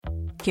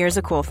Here's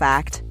a cool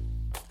fact.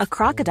 A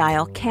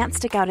crocodile can't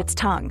stick out its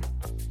tongue.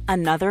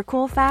 Another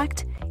cool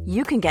fact,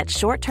 you can get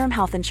short-term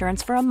health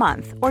insurance for a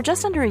month or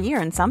just under a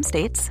year in some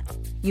states.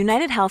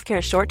 United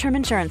Healthcare short-term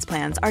insurance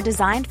plans are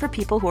designed for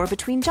people who are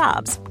between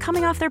jobs,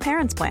 coming off their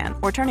parents' plan,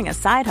 or turning a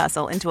side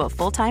hustle into a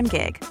full-time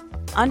gig.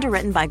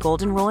 Underwritten by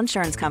Golden Rule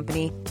Insurance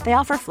Company, they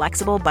offer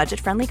flexible,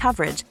 budget-friendly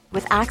coverage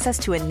with access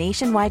to a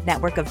nationwide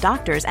network of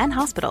doctors and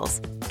hospitals.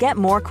 Get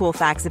more cool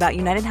facts about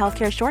United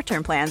Healthcare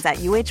short-term plans at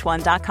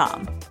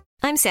uh1.com.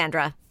 I'm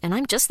Sandra, and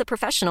I'm just the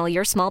professional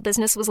your small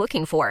business was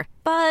looking for.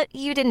 But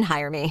you didn't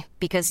hire me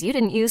because you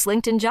didn't use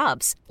LinkedIn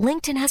Jobs.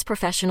 LinkedIn has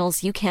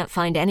professionals you can't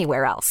find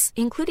anywhere else,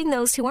 including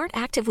those who aren't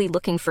actively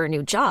looking for a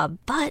new job,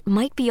 but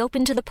might be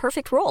open to the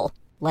perfect role,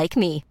 like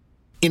me.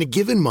 In a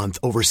given month,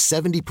 over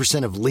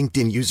 70% of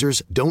LinkedIn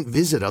users don't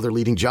visit other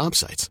leading job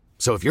sites.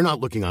 So if you're not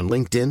looking on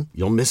LinkedIn,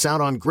 you'll miss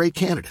out on great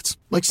candidates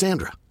like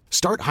Sandra.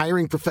 Start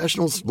hiring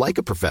professionals like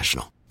a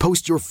professional.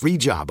 Post your free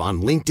job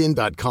on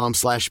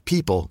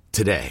linkedin.com/people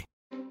today.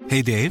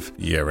 Hey, Dave.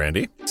 Yeah,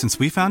 Randy. Since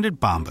we founded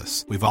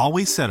Bombas, we've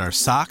always said our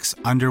socks,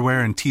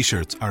 underwear, and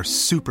T-shirts are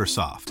super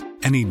soft.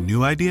 Any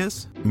new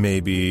ideas?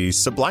 Maybe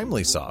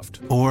sublimely soft.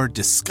 Or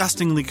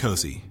disgustingly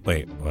cozy.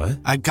 Wait, what?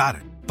 I got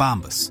it.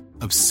 Bombas.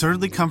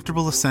 Absurdly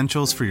comfortable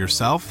essentials for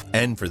yourself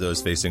and for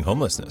those facing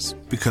homelessness.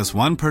 Because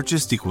one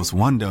purchased equals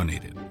one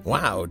donated.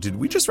 Wow, did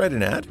we just write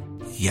an ad?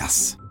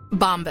 Yes.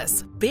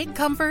 Bombas. Big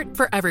comfort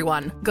for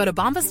everyone. Go to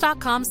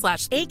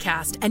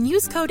bombas.com/ACAST and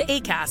use code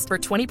ACAST for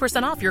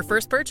 20% off your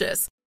first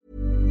purchase.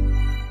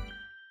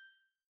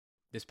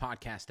 This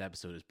podcast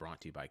episode is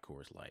brought to you by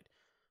Coors Light.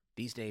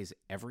 These days,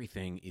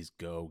 everything is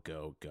go,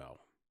 go,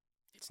 go.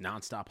 It's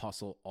nonstop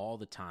hustle all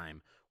the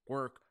time.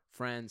 Work,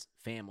 friends,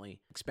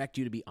 family, expect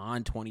you to be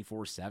on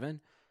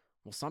 24/7?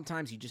 Well,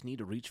 sometimes you just need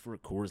to reach for a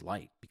Coors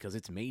Light because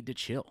it's made to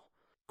chill.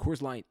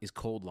 Coors Light is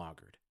cold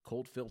lagered,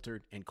 cold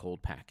filtered, and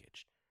cold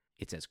packaged.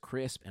 It's as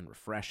crisp and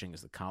refreshing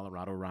as the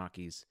Colorado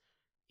Rockies.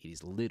 It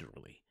is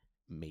literally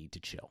made to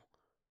chill.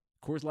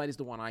 Coors Light is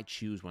the one I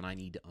choose when I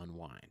need to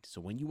unwind.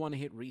 So when you want to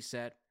hit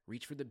reset,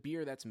 reach for the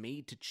beer that's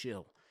made to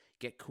chill.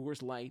 Get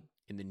Coors Light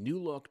in the new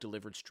look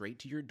delivered straight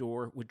to your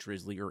door with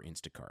Drizzly or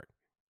Instacart.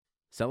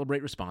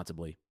 Celebrate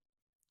responsibly.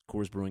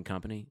 Coors Brewing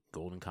Company,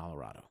 Golden,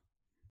 Colorado.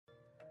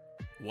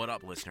 What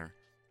up, listener?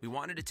 We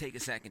wanted to take a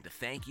second to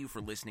thank you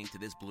for listening to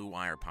this Blue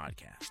Wire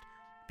podcast.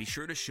 Be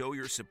sure to show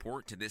your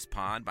support to this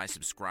pod by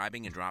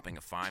subscribing and dropping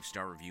a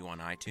 5-star review on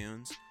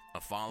iTunes, a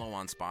follow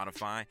on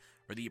Spotify,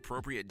 or the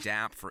appropriate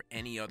DAP for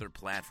any other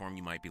platform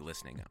you might be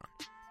listening on.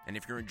 And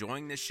if you're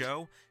enjoying this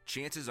show,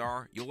 chances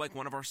are you'll like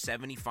one of our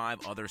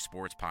 75 other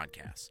sports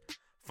podcasts.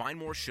 Find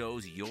more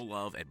shows you'll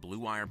love at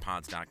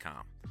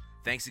BlueWirePods.com.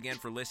 Thanks again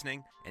for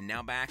listening, and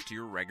now back to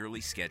your regularly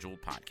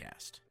scheduled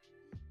podcast.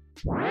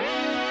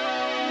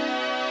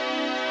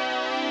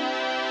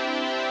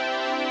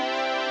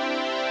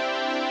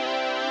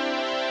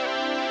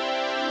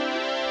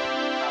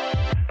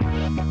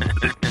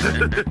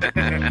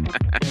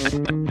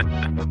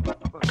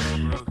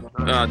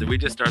 Did we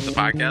just start the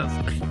podcast?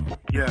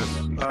 Yes.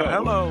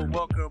 Hello,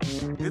 welcome.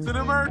 It's an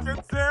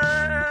emergency!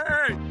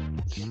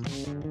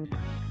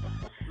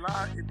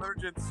 La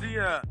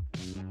emergencia.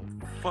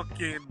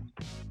 Fucking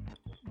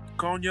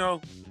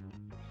coño.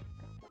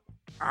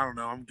 I don't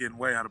know. I'm getting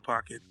way out of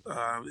pocket.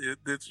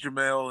 It's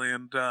Jamel,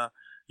 and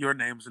your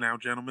names now,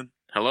 gentlemen.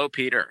 Hello,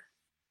 Peter.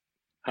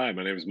 Hi,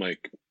 my name is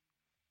Mike.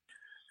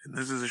 And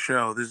this is a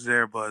show. This is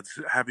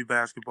Airbuds. Happy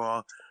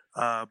basketball.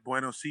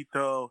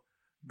 Buenosito.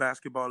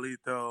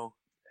 Basketballito.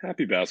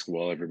 Happy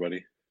basketball,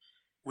 everybody.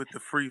 With the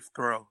free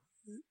throw.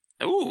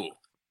 Ooh,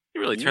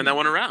 you really turned that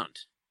one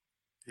around.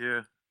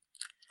 Yeah.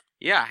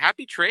 Yeah,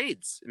 happy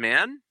trades,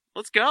 man.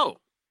 Let's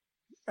go.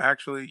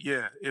 Actually,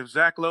 yeah. If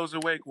Zach Lowe's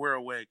awake, we're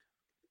awake.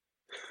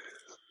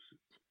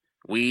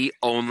 We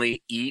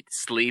only eat,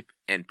 sleep,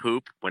 and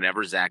poop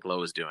whenever Zach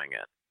Lowe is doing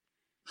it.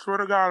 Swear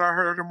to God, I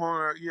heard him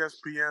on an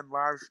ESPN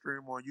live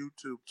stream on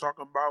YouTube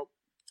talking about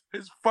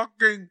his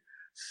fucking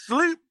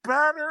sleep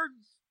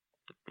patterns.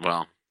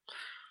 Well,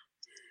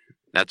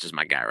 that's just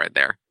my guy right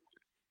there.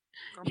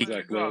 He's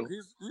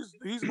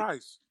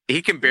nice.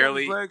 He can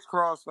barely. His legs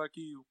crossed like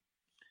he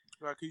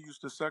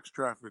used to sex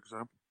traffic,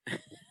 son.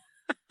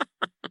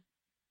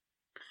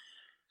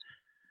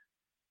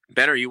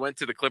 Better, you went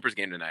to the Clippers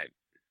game tonight.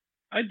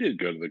 I did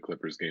go to the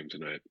Clippers game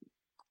tonight.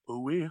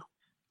 Ooh-wee.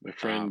 My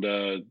friend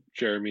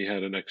Jeremy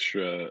had an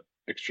extra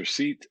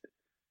seat.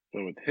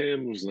 Went with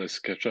him. It was nice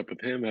to catch up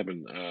with him.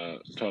 Haven't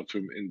talked to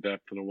him in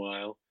depth in a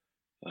while.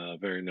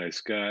 Very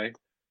nice guy.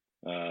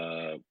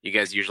 You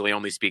guys usually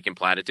only speak in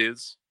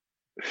platitudes?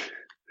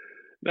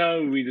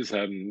 No, we just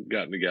hadn't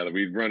gotten together.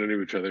 We'd run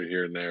into each other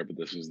here and there, but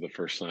this is the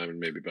first time in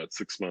maybe about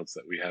 6 months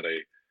that we had a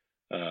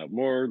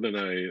more than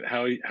a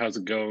how's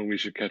it going? We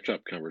should catch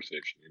up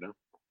conversation. You know,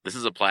 this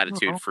is a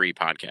platitude-free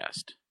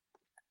podcast.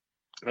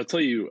 I'll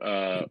tell you,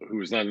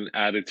 who is not an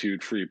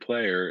attitude-free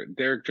player,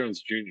 Derek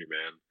Jones Jr.,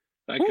 man.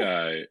 That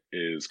guy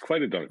is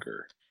quite a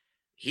dunker.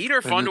 Heat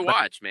are fun to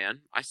watch,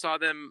 man. I saw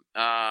them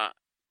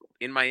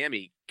in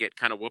Miami get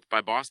kind of whooped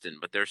by Boston,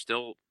 but they're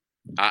still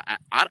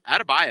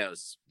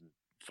Adebayo's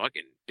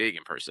fucking big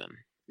in person.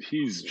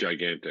 He's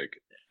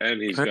gigantic,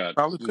 and he's got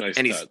nice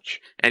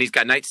touch. And he's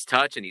got nice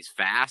touch, and he's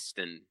fast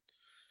and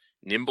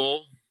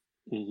nimble.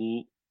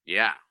 Mm-hmm.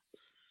 Yeah.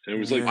 And it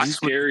was like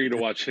scary to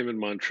watch him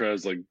and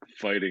Montrez like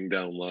fighting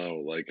down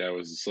low. Like I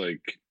was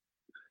like,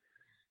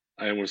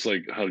 I almost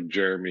like hugged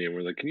Jeremy and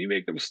we're like, "Can you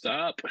make them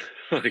stop?"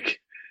 Like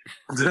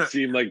it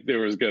seemed like there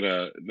was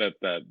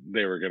that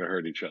they were gonna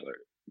hurt each other.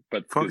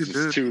 But this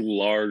is two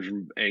large,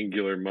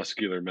 angular,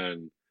 muscular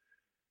men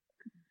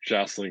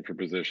jostling for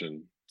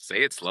position.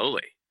 Say it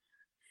slowly.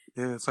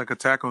 Yeah, it's like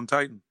Attack on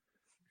Titan.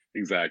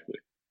 Exactly.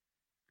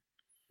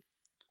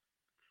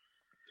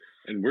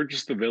 And we're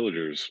just the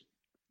villagers.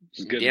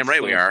 Just getting damn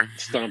right we are.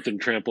 Stomped and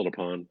trampled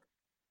upon.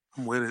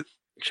 I'm with it.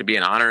 Should be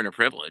an honor and a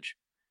privilege.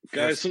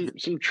 Guys,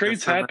 some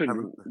trades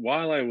happened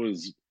while I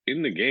was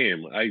in the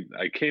game.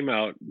 I came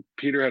out.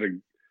 Peter had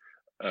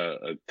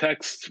a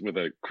text with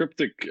a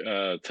cryptic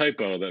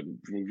typo that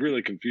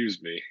really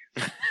confused me.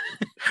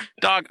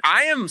 Dog,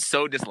 I am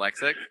so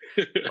dyslexic.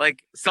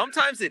 Like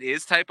sometimes it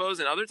is typos,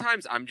 and other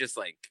times I'm just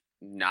like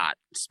not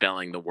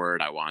spelling the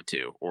word I want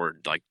to, or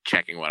like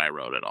checking what I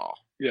wrote at all.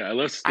 Yeah, I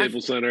left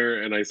Staples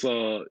Center and I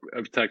saw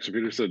a text from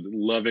Peter said,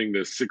 "Loving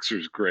the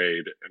Sixers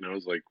grade," and I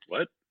was like,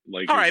 "What?"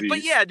 Like, all right,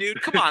 but yeah,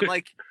 dude, come on,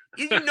 like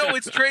you know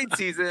it's trade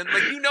season,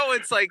 like you know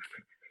it's like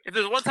if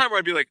there's one time where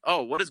I'd be like,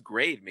 "Oh, what does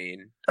grade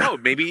mean?" Oh,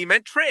 maybe he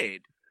meant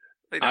trade.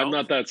 I'm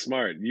not that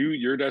smart.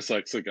 You're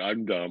dyslexic.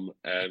 I'm dumb,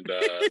 and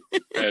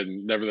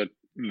and never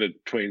the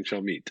twain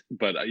shall meet.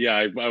 But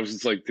yeah, I was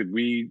just like, did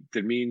me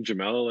and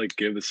Jamel like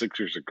give the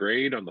Sixers a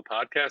grade on the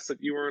podcast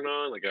that you weren't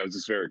on? Like, I was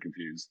just very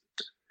confused.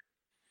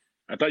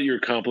 I thought you were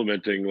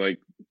complimenting like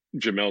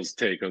Jamel's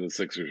take on the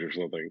Sixers or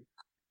something.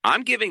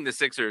 I'm giving the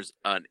Sixers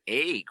an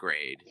A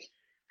grade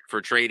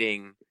for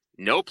trading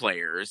no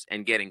players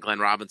and getting Glenn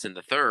Robinson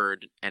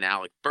III and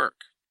Alec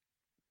Burke.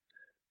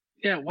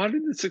 Yeah, why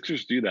did the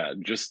Sixers do that?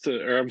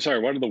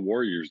 Why did the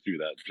Warriors do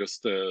that?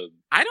 Just to...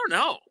 I don't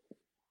know.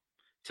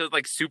 To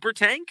like super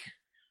tank?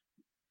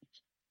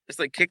 Just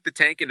like kick the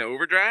tank into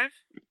overdrive?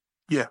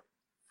 Yeah.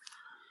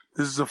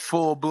 This is a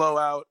full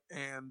blowout,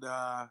 and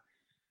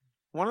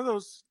one of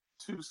those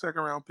 2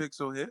 second-round picks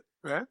will hit,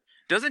 right?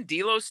 Doesn't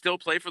D'Lo still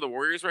play for the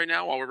Warriors right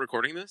now while we're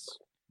recording this?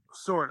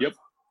 Sort of. Yep.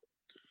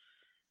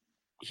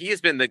 He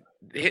has been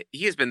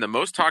the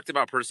most talked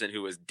about person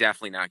who is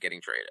definitely not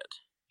getting traded.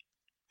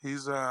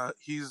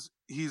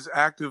 He's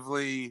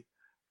actively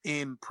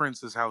in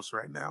Prince's house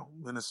right now.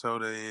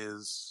 Minnesota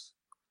is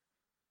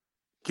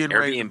getting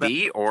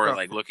Airbnb or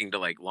like looking to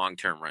like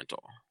long-term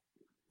rental.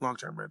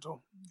 Long-term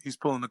rental. He's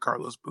pulling the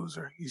Carlos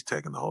Boozer. He's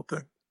taking the whole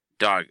thing.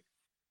 Dog,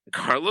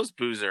 Carlos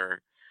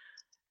Boozer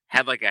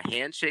had like a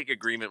handshake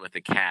agreement with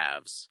the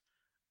Cavs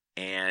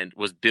and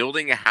was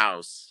building a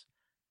house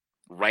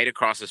right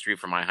across the street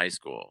from my high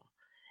school.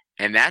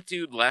 And that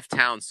dude left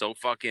town so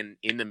fucking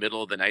in the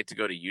middle of the night to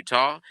go to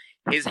Utah.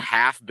 His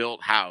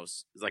half-built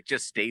house like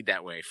just stayed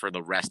that way for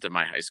the rest of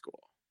my high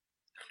school.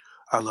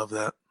 I love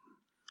that.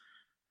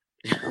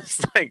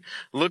 It's like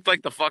looked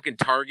like the fucking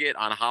Target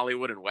on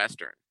Hollywood and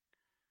Western.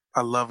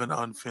 I love an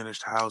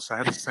unfinished house. I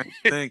had the same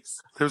thing.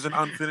 There's an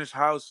unfinished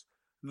house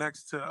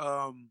next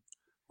to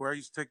where I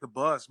used to take the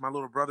bus. My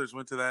little brothers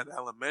went to that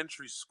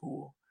elementary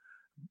school,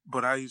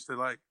 but I used to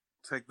like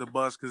take the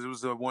bus because it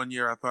was the 1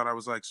 year I thought I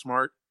was like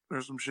smart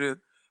or some shit.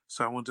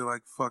 So I went to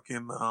like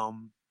fucking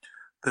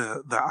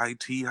the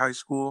IT high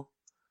school,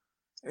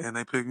 and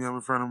they picked me up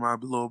in front of my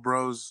little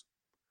bros.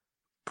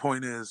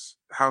 Point is,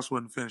 house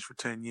wasn't finished for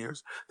 10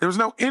 years. There was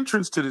no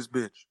entrance to this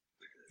bitch.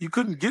 You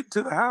couldn't get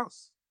to the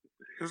house.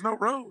 There's no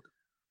road.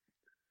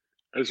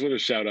 I just want to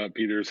shout out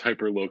Peter's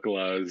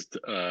hyper-localized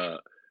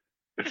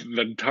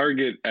the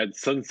Target at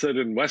Sunset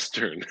and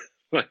Western.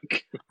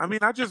 Like, I mean,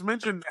 I just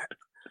mentioned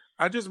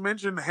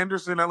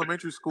Henderson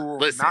Elementary School.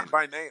 Listen, not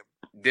by name.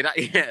 Did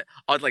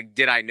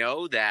I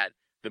know that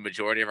the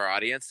majority of our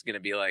audience is going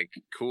to be like,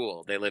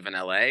 cool, they live in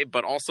LA,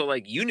 but also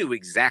like you knew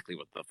exactly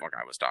what the fuck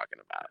I was talking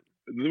about.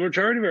 The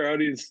majority of our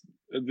audience,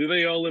 do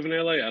they all live in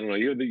LA? I don't know.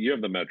 You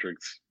have the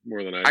metrics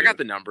more than I do. I got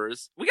the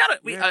numbers.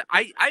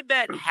 I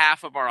bet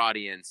half of our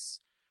audience,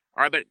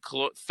 or I bet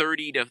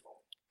 30 to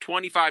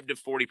 25 to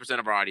 40%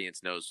 of our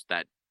audience knows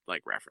that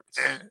like reference.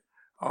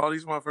 All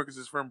these motherfuckers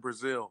is from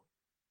Brazil.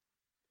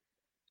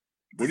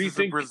 What do you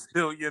think? A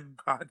Brazilian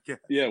podcast.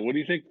 Yeah. What do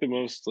you think the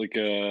most like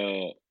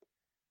the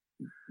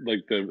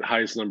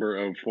highest number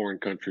of foreign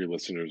country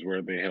listeners,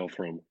 where they hail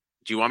from?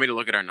 Do you want me to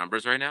look at our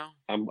numbers right now?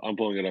 I'm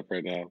pulling it up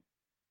right now.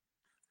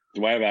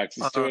 Do I have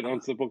access to it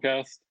on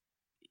Simplecast?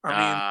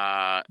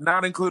 I mean,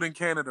 not including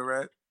Canada,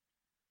 right?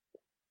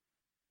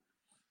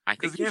 I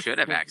think you should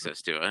have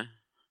access to it.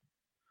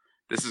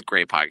 This is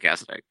great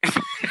podcasting.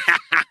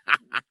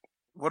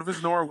 What if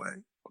it's Norway?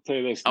 I'll tell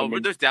you this.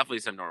 But there's definitely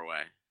some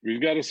Norway.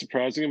 We've got a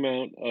surprising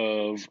amount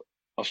of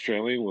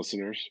Australian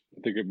listeners.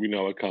 I think we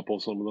know a couple,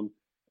 some of them.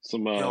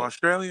 Some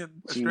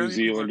Australian New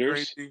Zealanders.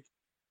 Are crazy.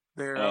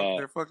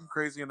 They're fucking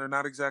crazy, and they're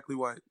not exactly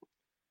white.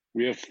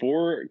 We have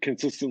 4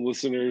 consistent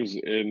listeners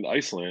in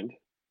Iceland.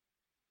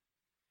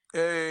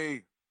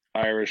 Hey,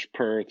 Irish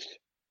Perth,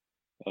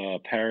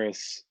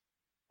 Paris,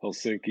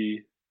 Helsinki,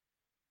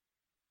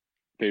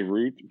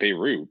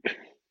 Beirut.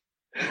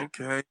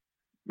 Okay,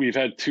 We've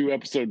had 2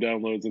 episode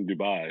downloads in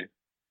Dubai,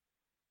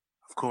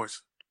 of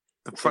course.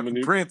 The Some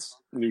fucking Prince.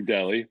 New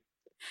Delhi.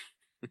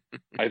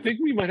 I think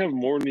we might have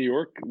more New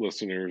York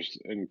listeners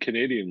and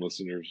Canadian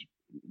listeners.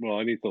 Well,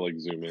 I need to like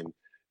zoom in.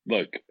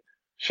 Look,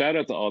 shout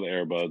out to all the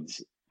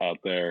Airbuds out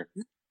there.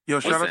 Yo,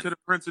 shout out Listen. to the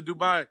Prince of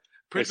Dubai.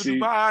 Prince of see-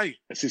 Dubai.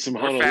 I see some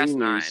We're Fast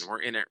 9. Honolulus.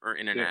 We're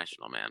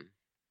international,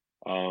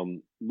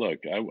 man. Look,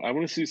 I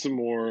want to see some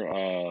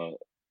more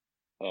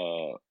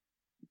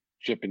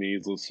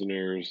Japanese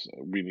listeners.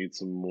 We need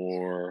some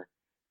more.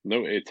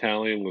 No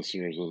Italian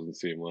listeners, doesn't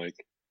seem like.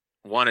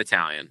 One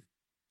Italian.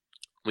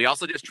 We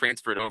also just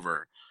transferred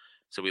over,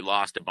 so we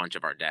lost a bunch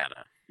of our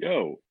data.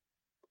 Yo,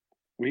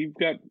 we've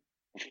got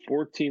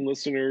 14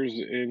 listeners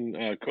in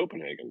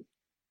Copenhagen.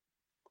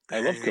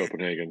 I love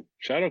Copenhagen.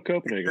 Shout out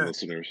Copenhagen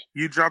listeners.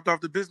 You dropped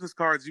off the business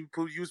cards. You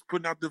was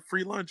putting out the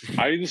free lunch.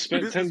 I just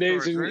spent 10 Business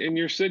days cards, right? in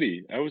your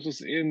city. I was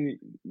just in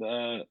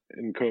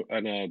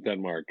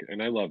Denmark,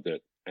 and I loved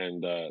it.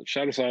 And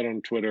shout us out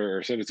on Twitter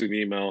or send us an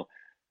email.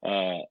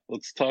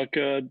 Let's talk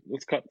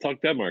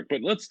Denmark,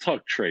 but let's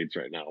talk trades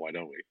right now. Why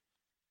don't we?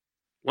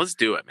 Let's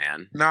do it,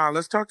 man. Nah,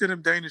 let's talk to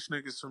them Danish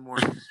niggas some more.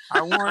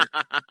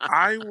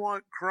 I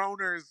want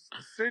kroners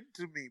sent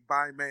to me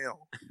by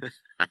mail.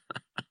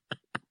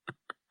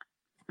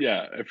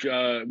 Yeah, if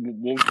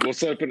we'll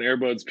set up an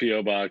Airbuds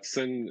PO box.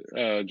 Send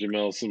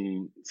Jamel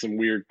some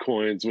weird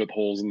coins with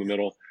holes in the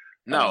middle.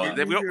 No,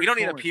 we don't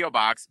need a PO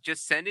box.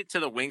 Just send it to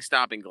the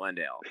Wingstop in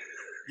Glendale.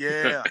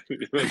 Yeah,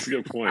 that's a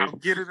good point. I'll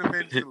get it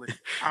eventually.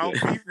 I'll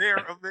be there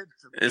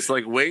eventually. It's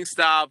like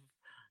Wingstop,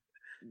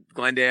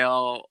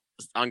 Glendale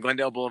on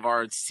Glendale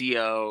Boulevard.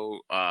 CO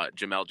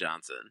Jamel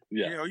Johnson.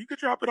 Yeah, You know, you could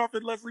drop it off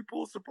at Leslie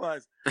Pool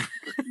Supplies.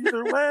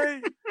 Either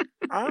way,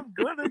 I'm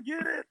gonna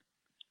get it.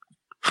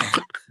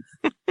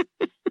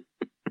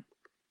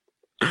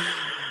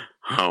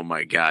 Oh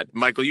my God,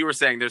 Michael, you were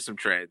saying there's some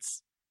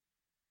trades.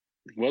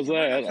 Was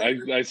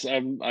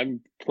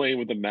I'm playing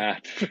with the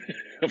map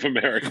of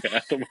America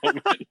at the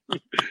moment.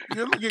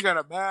 You're looking at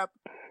a map.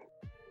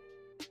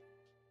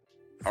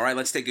 All right,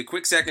 let's take a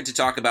quick second to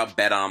talk about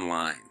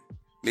BetOnline.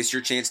 Miss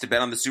your chance to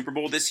bet on the Super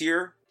Bowl this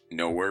year?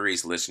 No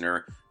worries,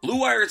 listener. Blue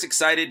Wire is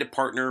excited to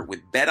partner with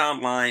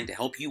BetOnline to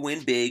help you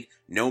win big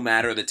no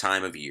matter the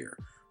time of year.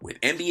 With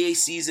NBA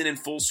season in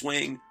full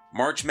swing,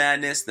 March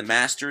Madness, the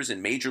Masters,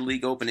 and Major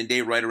League Opening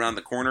Day right around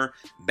the corner,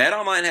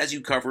 BetOnline has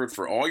you covered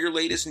for all your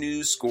latest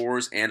news,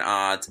 scores, and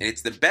odds, and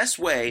it's the best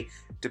way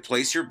to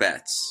place your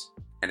bets,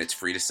 and it's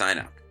free to sign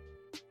up.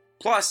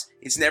 Plus,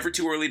 it's never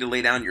too early to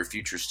lay down your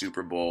future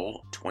Super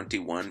Bowl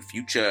 21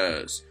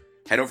 futures.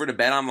 Head over to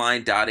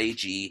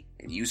betonline.ag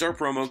and use our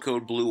promo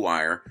code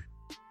BLUEWIRE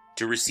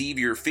to receive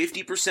your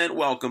 50%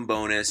 welcome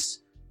bonus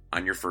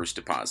on your first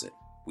deposit.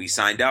 We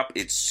signed up,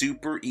 it's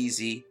super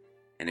easy.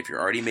 And if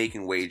you're already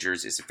making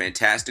wagers, it's a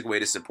fantastic way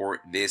to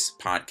support this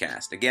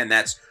podcast. Again,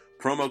 that's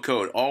promo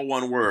code, all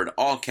one word,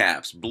 all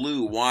caps,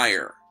 Blue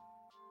Wire.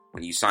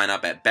 When you sign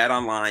up at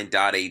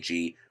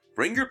betonline.ag,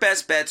 bring your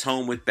best bets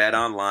home with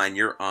BetOnline,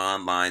 your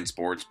online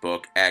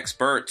sportsbook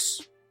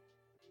experts.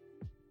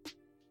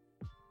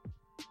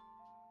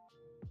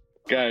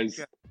 Guys,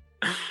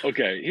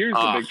 okay, here's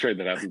the big trade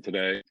that happened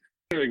today.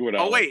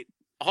 Oh, wait,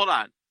 hold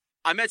on.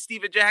 I met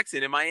Steven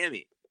Jackson in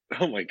Miami.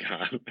 Oh, my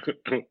God.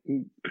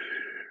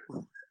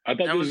 I thought That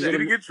this was was it. going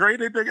Did he get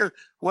traded, nigga?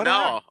 What No,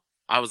 happened?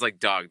 I was like,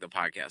 dog, the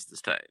podcast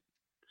is tight.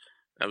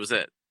 That was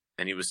it.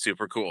 And he was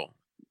super cool.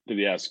 Did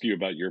he ask you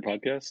about your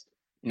podcast?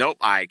 Nope,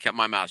 I kept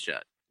my mouth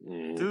shut.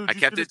 Dude, I you kept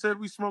should have it- said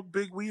we smoke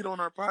big weed on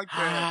our podcast.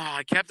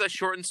 I kept that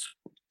short and sweet.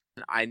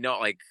 I know,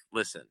 like,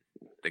 listen,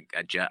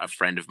 a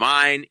friend of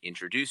mine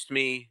introduced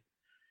me.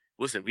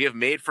 Listen, we have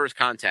made first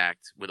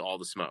contact with All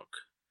the Smoke,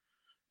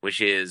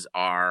 which is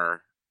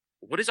our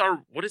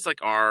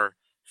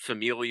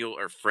familial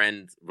or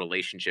friend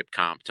relationship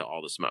comp to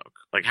All the Smoke.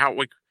 Like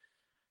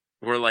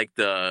we're like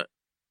the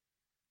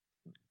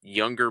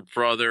younger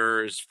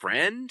brother's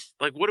friend.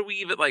 Like, what do we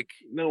even like?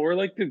 No, we're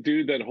like the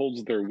dude that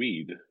holds their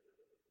weed.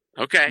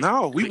 Okay,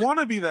 No, we want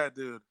to be that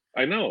dude.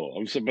 I know.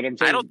 I'm saying,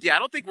 I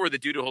don't think we're the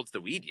dude who holds the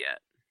weed yet.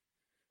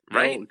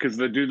 Right? Because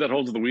the dude that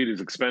holds the weed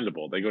is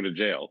expendable. They go to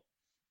jail.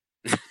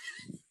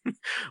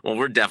 Well,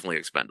 we're definitely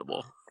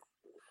expendable.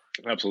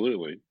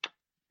 Absolutely.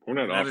 We're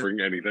not That is-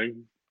 offering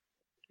anything.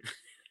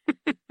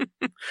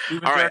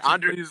 Steven All right, Jackson,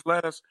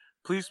 Andre-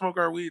 please smoke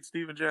our weed,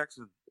 Steven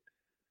Jackson.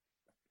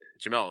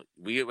 Jamel,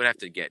 we would have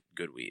to get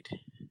good weed.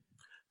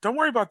 Don't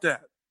worry about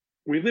that.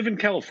 We live in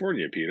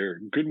California, Peter.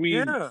 Good weed.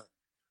 Yeah.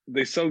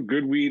 They sell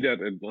good weed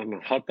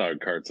on hot dog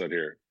carts out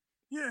here.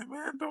 Yeah,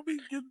 man. Don't be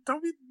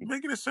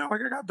making it sound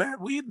like I got bad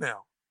weed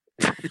now.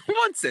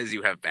 One says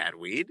you have bad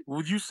weed.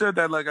 Well, you said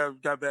that like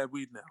I've got bad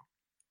weed now.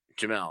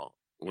 Jamel,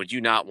 would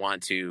you not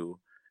want to,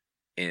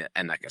 and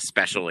like a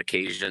special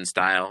occasion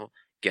style,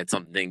 get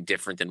something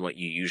different than what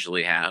you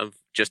usually have?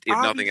 Just if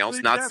nothing else,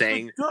 Obviously, not that's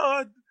saying.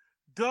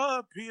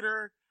 Duh,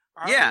 Peter.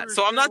 Yeah,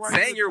 so I'm not why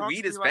saying would your talk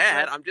weed to is me like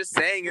bad. that. I'm just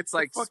saying it's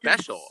like fucking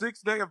special.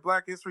 6th day of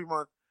Black History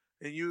Month,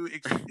 and you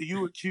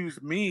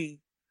accuse me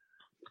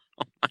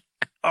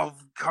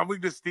of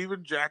coming to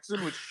Steven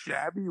Jackson with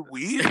shabby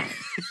weed.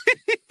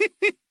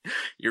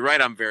 You're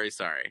right. I'm very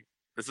sorry.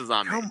 This is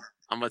on me.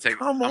 I'm gonna take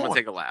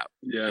a lap.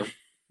 Yeah,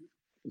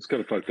 it's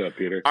kind of fucked up,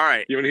 Peter. All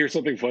right. You want to hear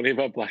something funny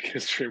about Black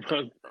History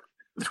Month?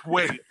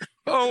 Wait.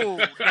 Oh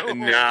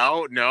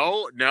no.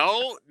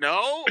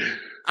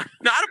 I'm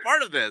not a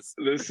part of this.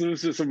 This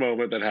is just a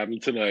moment that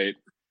happened tonight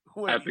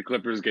at the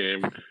Clippers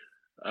game.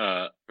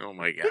 Oh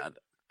my god.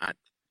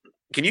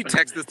 Can you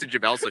text this to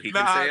Jamel so he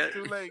can say it?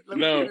 Too late.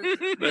 No,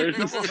 there's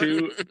just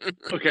two.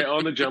 Okay,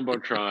 on the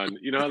Jumbotron,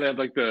 you know how they have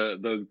like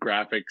the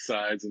graphic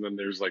sides, and then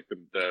there's like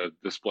the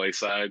display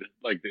side.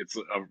 Like it's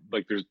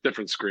like there's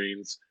different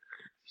screens.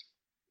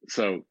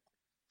 So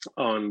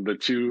on the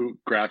two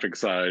graphic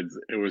sides,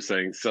 it was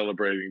saying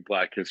celebrating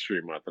Black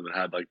History Month, and it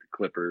had like the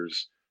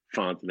Clippers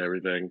font and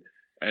everything.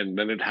 And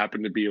then it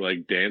happened to be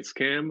like dance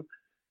cam,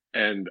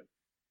 and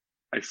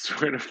I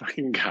swear to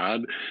fucking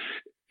God,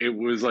 it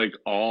was like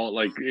all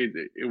like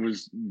it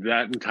was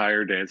that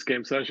entire dance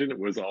cam session. It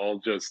was all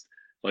just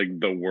like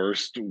the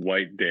worst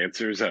white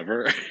dancers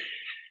ever.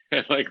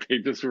 And like they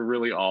just were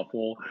really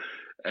awful.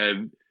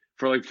 And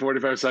for like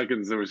 45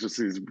 seconds, there was just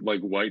these like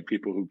white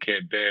people who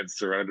can't dance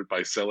surrounded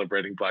by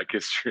celebrating Black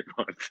History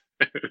Month.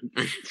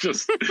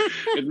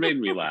 It made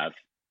me laugh.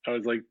 I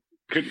was like,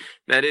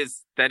 that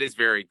is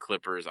very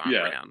Clippers on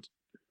brand.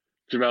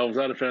 Jamel, was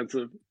that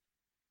offensive?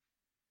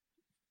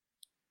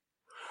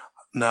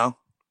 No.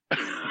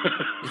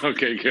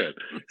 Okay, good.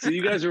 So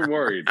you guys are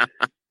worried.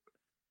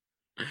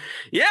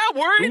 Yeah,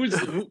 worried.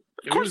 Of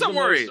course I'm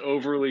worried. Most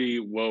overly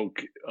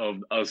woke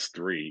of us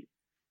three.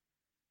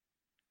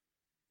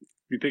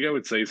 You think I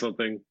would say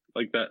something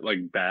like that,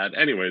 like bad?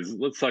 Anyways,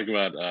 let's talk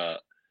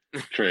about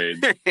trades.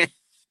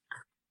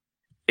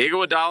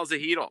 Iguodala's a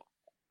Heatle.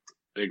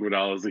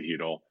 Iguodala's a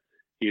Heatle.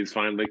 He has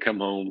finally come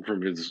home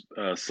from his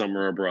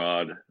summer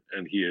abroad,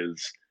 and he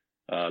has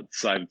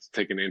decided to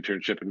take an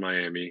internship in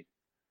Miami.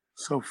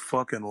 So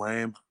fucking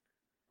lame.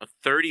 A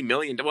 $15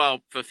 million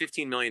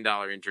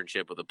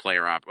internship with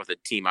with a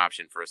team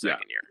option for a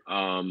second year.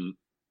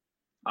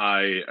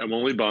 I am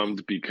only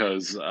bummed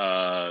because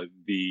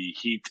the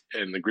Heat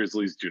and the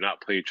Grizzlies do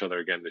not play each other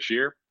again this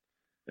year.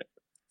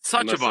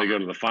 Unless they go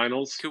to the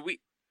finals. Could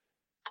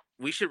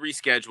we should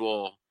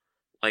reschedule.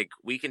 Like,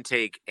 we can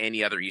take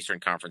any other Eastern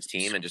Conference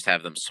team and just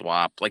have them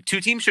swap. Like, two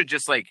teams should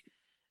just like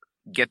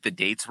get the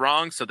dates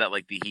wrong so that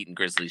like the Heat and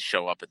Grizzlies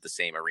show up at the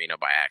same arena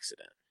by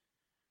accident.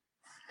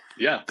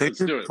 Yeah, let's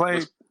do it.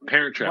 Let's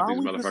parent trap these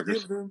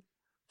motherfuckers.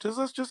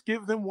 Let's just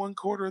give them one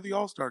quarter of the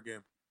All-Star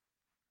game.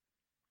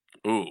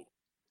 Ooh.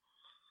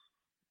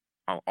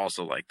 I'll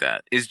also like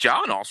that. Is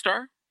Ja an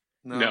All-Star?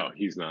 No,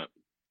 he's not.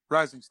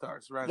 Rising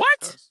Stars.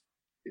 Stars.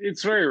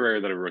 It's very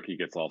rare that a rookie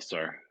gets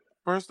All-Star.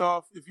 First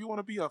off, if you want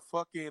to be a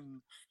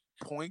fucking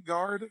point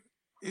guard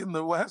in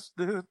the West,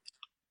 dude.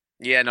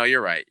 Yeah, no,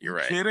 you're right. You're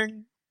right.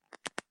 Kidding?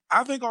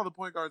 I think all the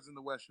point guards in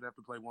the West should have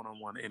to play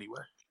one-on-one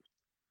anyway.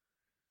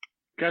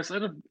 Guys,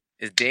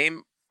 is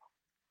Dame...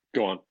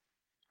 Go on.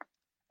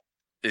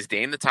 Is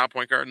Dame the top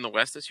point guard in the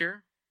West this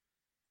year?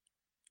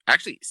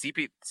 Actually,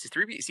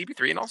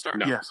 CP3 an All-Star?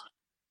 No. Yes.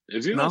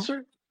 Is he an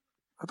All-Star?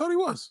 I thought he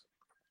was.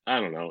 I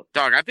don't know.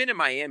 Dog, I've been in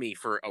Miami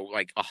for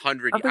like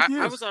 100 years.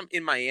 I was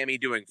in Miami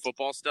doing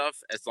football stuff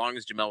as long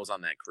as Jamel was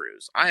on that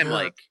cruise. I am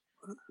like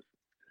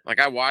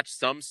I watched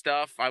some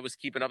stuff. I was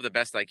keeping up the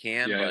best I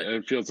can. Yeah, but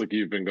it feels like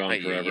you've been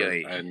gone forever.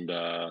 And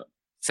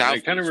South I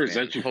kind of Beach,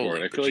 resent you for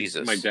it. I feel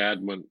Jesus. like my dad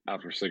went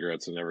out for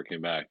cigarettes and never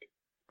came back.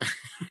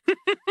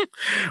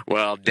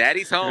 Well,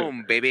 Daddy's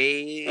home,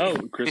 baby. Oh,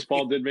 Chris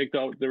Paul did make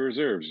the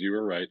reserves. You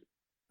were right.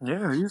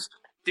 Yeah,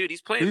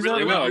 he's playing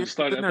really well. I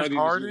thought he was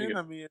Harden.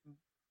 I mean,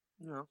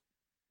 you know,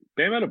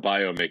 Bam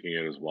Adebayo making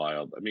it is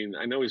wild. I mean,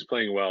 I know he's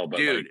playing well, but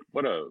dude,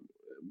 like,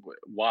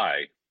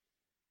 why?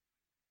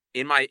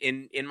 In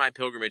my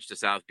pilgrimage to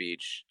South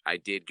Beach, I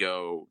did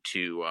go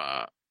to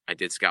I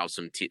did scout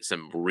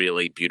some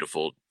really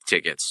beautiful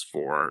tickets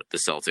for the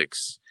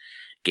Celtics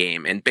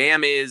game, and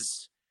Bam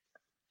is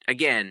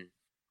again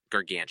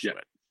gargantuan.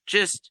 Yeah.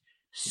 Just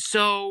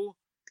so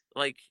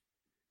like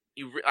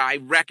I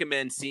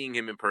recommend seeing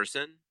him in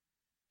person.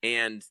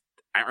 And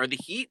are the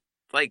Heat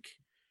like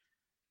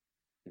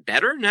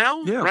better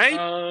now? Yeah.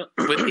 Right?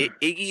 But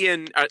Iggy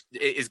and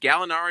is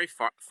Gallinari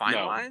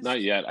finalized? No,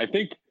 not yet. I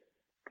think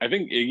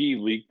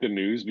Iggy leaked the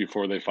news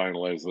before they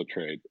finalized the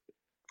trade.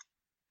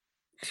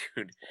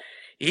 Dude,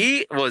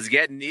 he was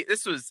getting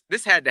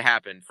this had to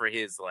happen for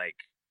his like.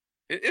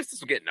 This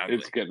was getting ugly.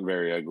 It's getting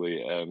very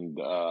ugly, and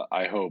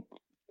I hope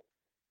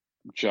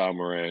Ja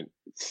Morant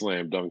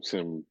slam dunks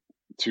him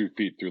 2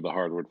 feet through the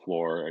hardwood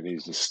floor, and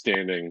he's just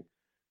standing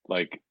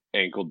like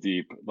ankle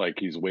deep, like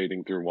he's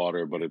wading through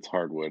water, but it's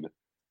hardwood.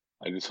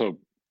 I just hope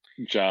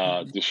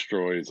Ja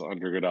destroys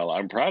Andre Iguodala.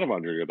 I'm proud of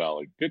Andre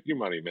Iguodala. Get your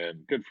money,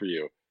 man. Good for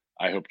you.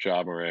 I hope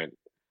Ja Morant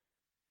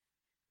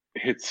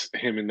hits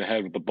him in the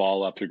head with the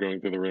ball after going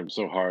through the rim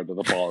so hard that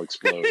the ball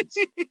explodes.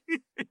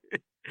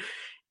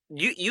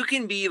 You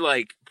can be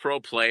like pro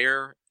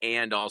player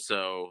and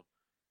also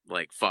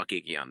like fuck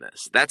Iggy on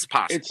this. That's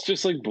possible. It's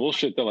just like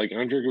bullshit that like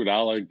Andre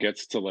Iguodala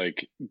gets to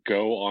like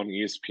go on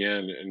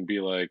ESPN and be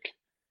like,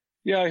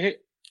 yeah,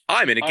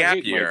 I'm in a gap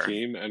hate year. my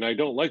team and I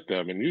don't like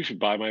them and you should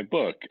buy my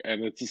book.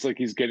 And it's just like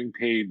he's getting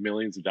paid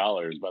millions of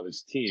dollars by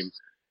this team.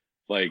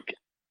 Like,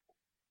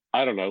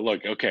 I don't know.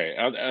 Look, okay.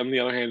 On the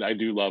other hand, I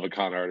do love a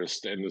con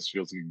artist, and this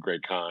feels like a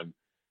great con.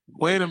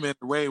 Wait a minute.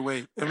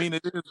 Wait. I mean,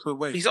 it is, but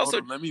wait. He's also.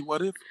 On. Let me.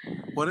 What if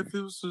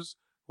this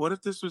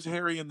was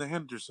Harry and the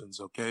Hendersons?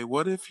 Okay.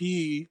 What if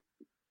he,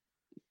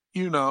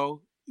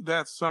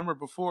 that summer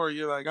before,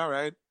 you're like, all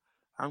right,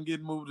 I'm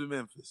getting moved to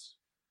Memphis.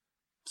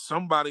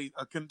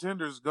 A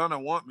contender's gonna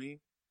want me.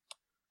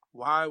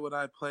 Why would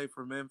I play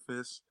for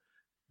Memphis?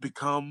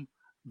 Become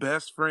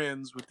best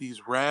friends with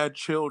these rad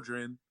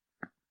children,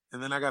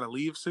 and then I gotta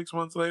leave 6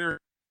 months later?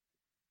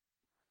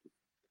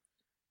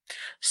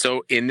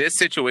 So in this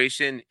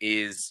situation,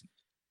 is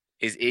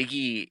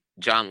Iggy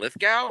John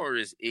Lithgow or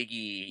is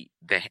Iggy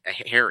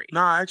Harry?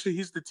 Nah, actually,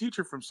 he's the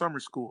teacher from summer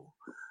school.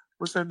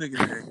 What's that nigga's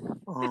name?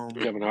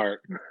 Kevin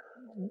Hart.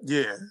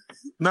 Yeah.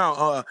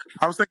 No,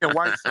 I was thinking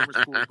white summer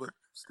school, but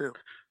still.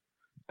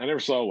 I never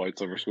saw White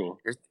Summer School.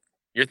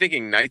 You're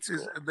thinking Night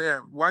School.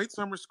 White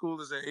Summer School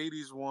is an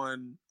 80s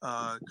one.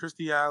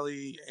 Kirstie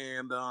Alley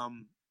and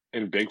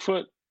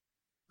Bigfoot?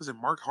 Was it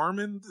Mark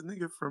Harmon, the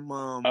nigga from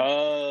Mark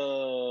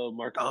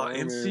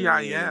Harmon.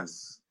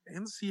 NCIS.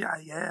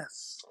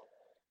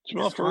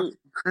 Jamel for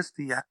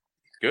Kirstie Alley.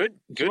 Good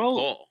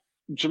pull.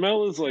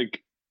 Jamel is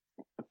like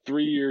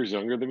 3 years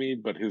younger than me,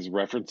 but his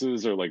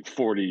references are like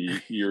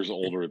 40 years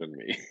older than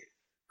me.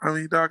 I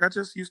mean, dog, I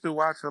just used to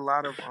watch a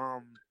lot of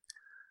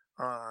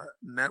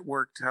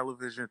network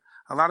television,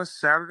 a lot of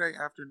Saturday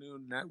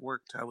afternoon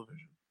network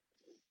television.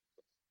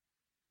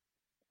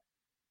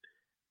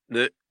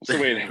 So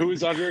wait, who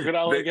is Andre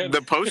Iguodala again?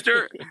 The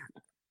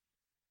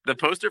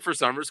poster for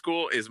Summer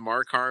School is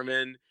Mark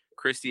Harmon,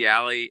 Kirstie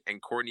Alley,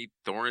 and Courtney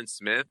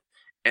Thorne-Smith,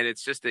 and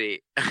it's just a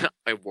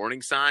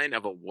warning sign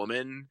of a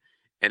woman,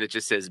 and it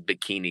just says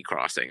bikini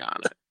crossing on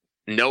it.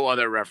 No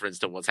other reference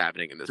to what's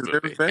happening in this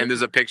movie. And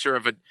there's a picture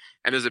of a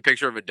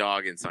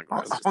dog in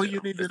sunglasses. All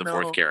you need to the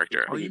know, fourth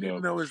character. All you need to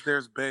know is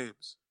there's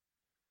babes.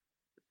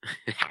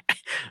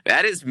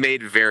 That is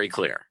made very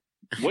clear.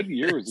 What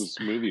year was this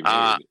movie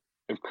made?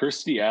 If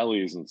Kirstie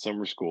Alley is in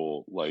summer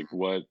school, like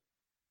what?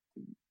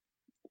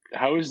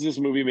 How is this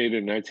movie made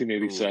in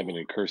 1987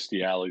 and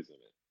Kirstie Alley's in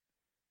it?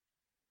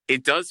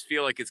 It does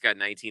feel like it's got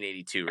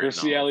 1982.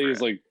 Kirstie Alley is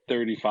like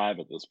 35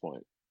 at this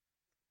point.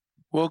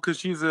 Well, because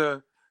she's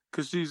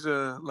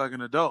like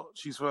an adult.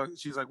 She's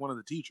like one of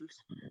the teachers.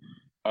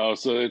 Oh,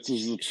 so this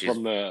is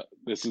from the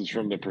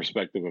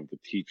perspective of the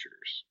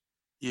teachers.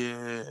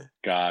 Yeah,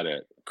 got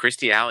it.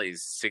 Kirstie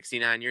Alley's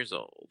 69 years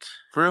old.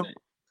 For real?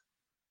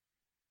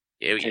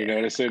 Yeah. You know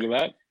what I say to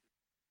that?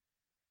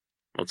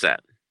 What's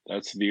that?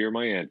 That's the year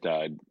my aunt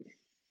died.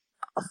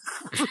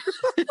 Come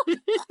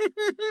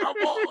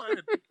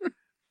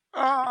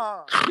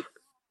on.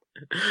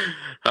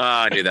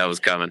 I knew that was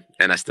coming,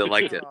 and I still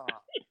liked it.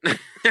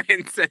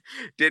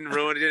 Didn't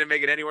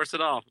make it any worse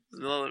at all.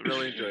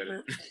 Really enjoyed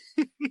it.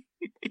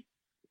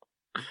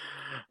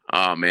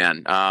 Oh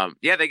man,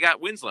 yeah, they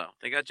got Winslow.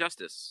 They got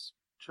Justice.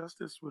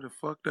 Justice with a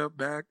fucked up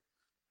back.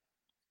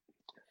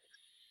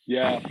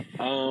 Yeah,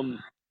 I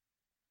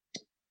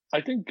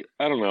don't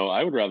know.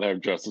 I would rather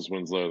have Justice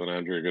Winslow than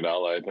Andre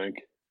Iguodala. I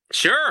think.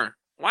 Sure,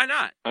 why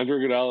not? Andre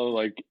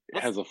Iguodala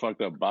has a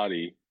fucked up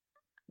body,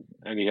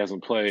 and he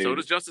hasn't played. So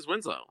does Justice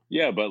Winslow.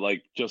 Yeah, but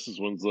Justice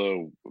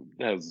Winslow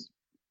has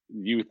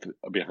youth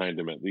behind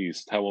him at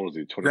least. How old is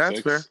he? 26?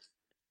 That's fair.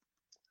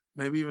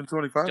 Maybe even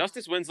 25.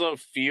 Justice Winslow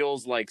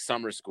feels like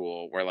summer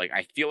school, where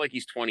I feel like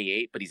he's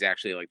 28, but he's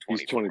actually 24.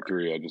 He's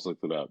 23. I just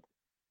looked it up.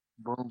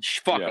 Boom.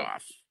 Fuck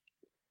off.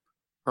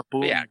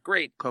 Kaboom. Yeah,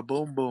 great.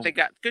 Kaboom, boom. They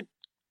got good.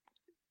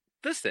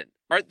 Listen,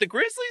 the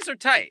Grizzlies are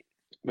tight.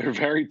 They're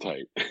very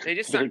tight.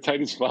 They're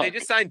tight as fuck. They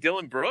just signed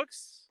Dylan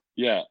Brooks.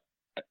 Yeah,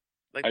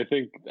 I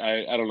think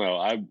I don't know.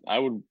 I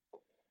would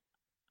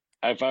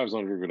if I was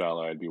Andre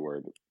Iguodala, I'd be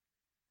worried.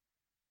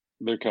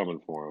 They're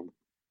coming for him.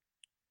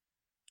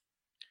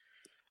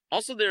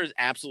 Also, there's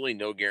absolutely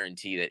no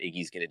guarantee that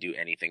Iggy's going to do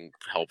anything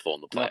helpful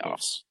in the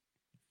playoffs.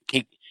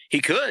 He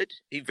could.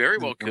 He very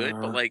well could,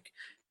 but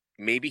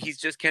maybe he's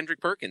just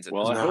Kendrick Perkins.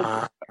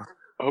 I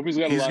hope he's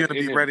got a lot going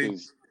to be ready.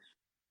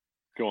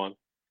 Go on.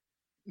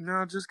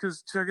 No, just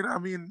because, check it out. I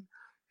mean,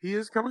 he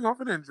is coming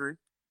off an injury.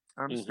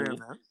 I understand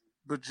that.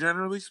 But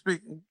generally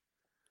speaking,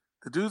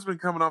 the dude's been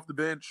coming off the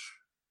bench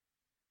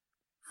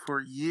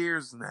for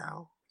years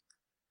now.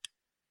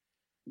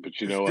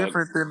 But you know what?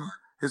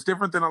 It's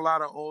different than a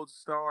lot of old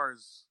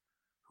stars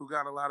who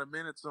got a lot of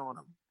minutes on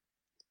him.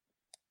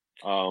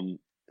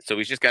 So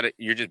he's just got to.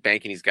 You're just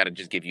banking. He's got to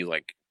just give you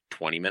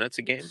 20 minutes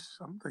a game.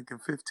 I'm thinking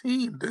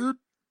 15, dude.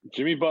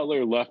 Jimmy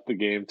Butler left the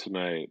game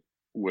tonight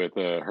with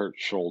a hurt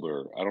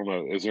shoulder. I don't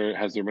know. Has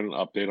there been an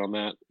update on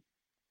that?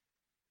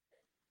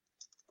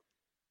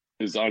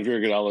 Is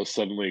Andre Iguodala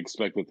suddenly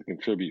expected to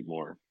contribute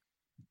more?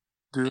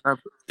 Dude,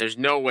 There's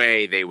no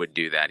way they would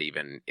do that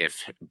even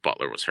if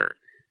Butler was hurt.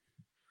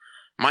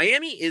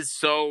 Miami is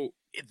so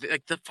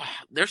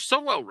they're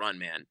so well run,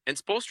 man. And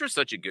Spoelstra's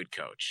such a good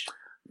coach.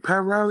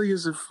 Pat Riley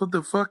is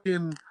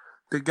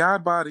the guy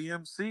by the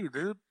MC,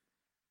 dude.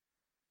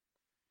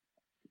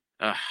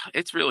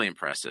 It's really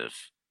impressive.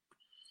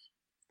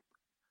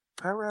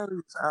 Pat Riley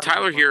is out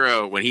Tyler of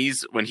Hero when he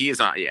is on, when he's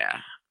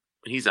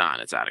on,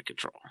 it's out of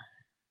control.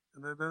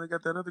 And then they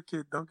got that other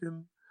kid,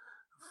 Duncan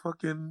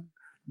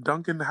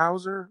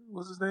Hauser.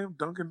 What's his name?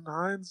 Duncan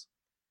Hines.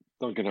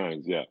 Duncan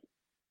Hines, yeah.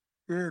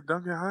 Yeah,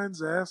 Duncan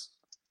Hines' ass.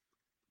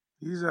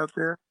 He's out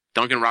there.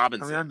 Duncan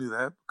Robinson. I knew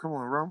that. Come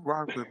on,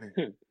 rock with me.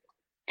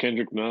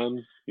 Kendrick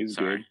Nunn, he's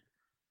good.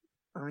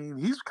 I mean,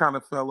 he's kind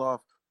of fell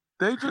off.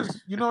 They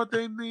just, you know what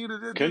they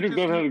needed? Kendrick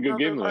Nunn had a good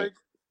game tonight.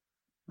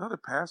 Another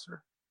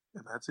passer,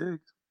 and that's it.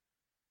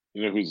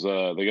 You know who's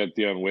they got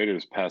Deion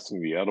Waiters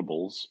passing the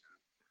edibles.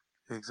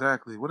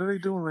 Exactly. What are they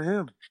doing with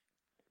him?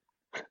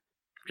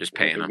 Just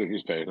paying him. I think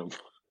he's paying him.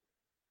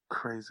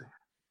 Crazy.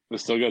 They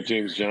still got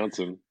James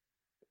Johnson,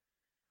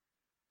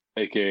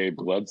 a.k.a.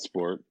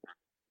 Bloodsport.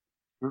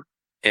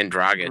 And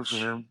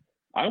Dragic.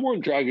 I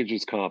want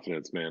Dragic's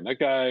confidence, man. That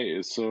guy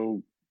is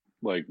so,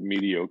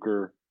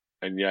 mediocre,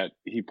 and yet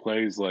he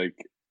plays like...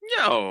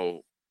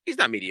 No, he's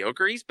not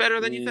mediocre. He's better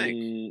than you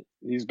think.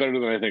 He's better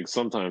than I think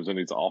sometimes, and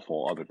he's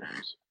awful other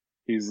times.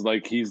 He's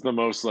the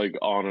most,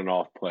 on and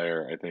off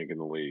player, I think, in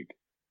the league.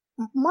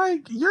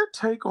 Mike, your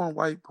take on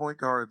white point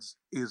guards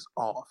is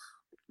off.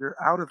 You're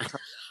out of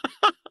touch.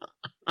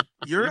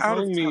 You're out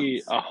of touch.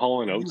 Me a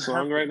Hall & Oates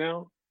song right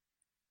now?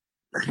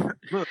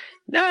 Look.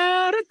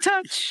 Not a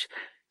touch.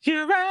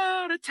 You're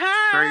out of time.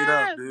 Straight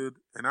up, dude.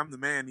 And I'm the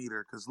man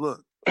eater, because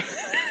look. It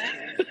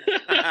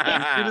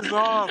is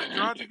off.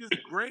 Dragic is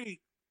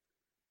great.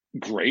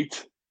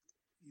 Great?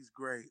 He's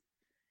great.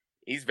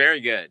 He's very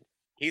good.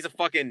 He's a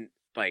fucking,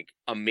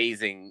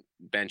 amazing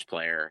bench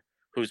player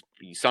who's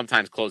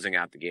sometimes closing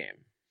out the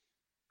game.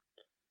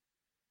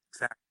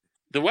 Exactly.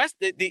 The West,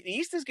 the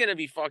East is going to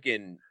be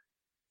fucking...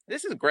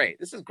 This is great.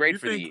 This is great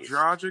for the East.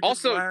 Dragic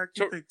also, is black?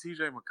 You think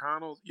TJ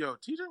McConnell? Yo,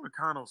 TJ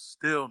McConnell's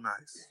still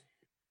nice.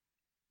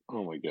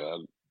 Oh my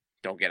God.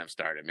 Don't get him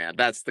started, man.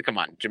 Come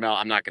on, Jamel,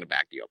 I'm not going to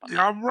back you up on that.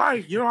 I'm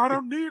right. I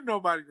don't need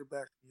nobody to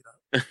back me up.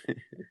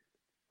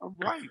 I'm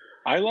right.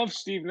 I love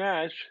Steve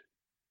Nash.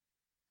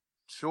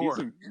 Sure.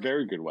 He's a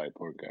very good white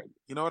point guard.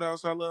 You know what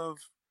else I love?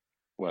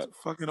 What?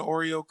 Fucking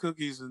Oreo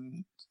cookies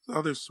and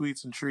other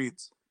sweets and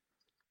treats.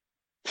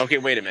 Okay,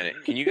 wait a minute.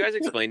 Can you guys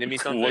explain to me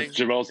something? What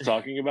Jamel's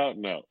talking about?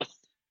 No.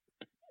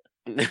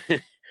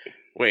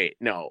 Wait,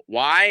 no.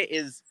 What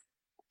is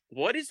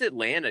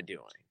Atlanta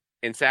doing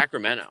in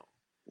Sacramento?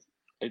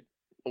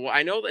 Well,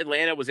 I know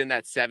Atlanta was in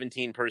that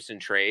 17-person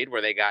trade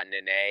where they got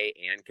Nene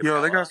and Capella.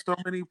 Yo, they got so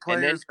many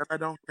players that I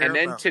don't care about. And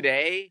then about.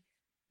 Today,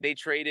 they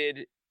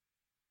traded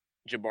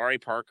Jabari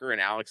Parker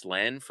and Alex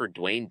Len for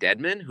Dwayne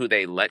Dedman, who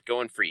they let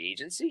go in free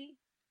agency?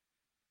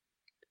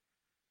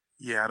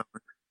 Yeah, I don't...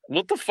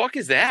 What the fuck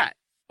is that?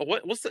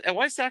 Why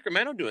is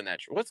Sacramento doing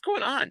that? What's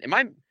going on?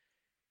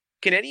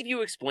 Can any of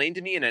you explain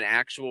to me in an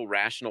actual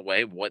rational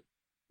way what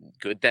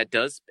good that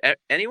does?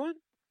 Anyone?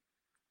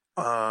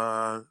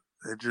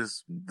 It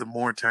just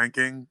more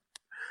tanking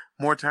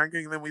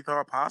than we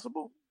thought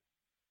possible.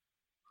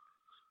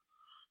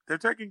 They're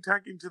tanking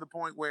to the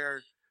point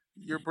where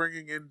you're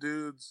bringing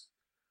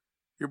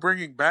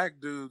back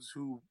dudes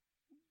who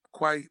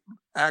quite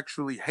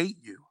actually hate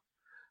you.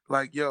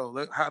 Like,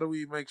 yo, how do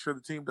we make sure the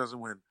team doesn't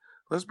win?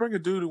 Let's bring a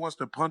dude who wants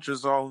to punch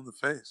us all in the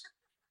face.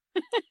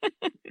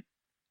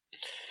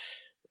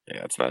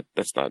 Yeah,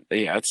 that's not.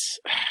 Yeah, it's.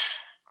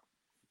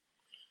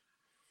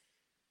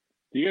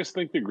 Do you guys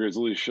think the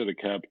Grizzlies should have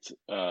kept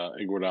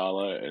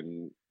Iguodala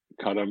and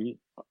cut him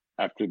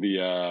after the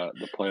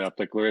playoff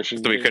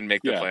declaration? So we couldn't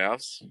make the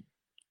playoffs?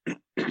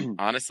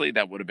 Honestly,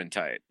 that would have been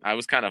tight. I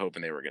was kind of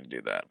hoping they were going to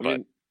do that,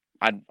 but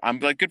I'm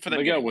good for them.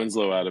 They got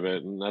Winslow out of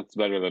it, and that's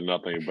better than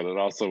nothing. But it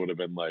also would have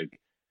been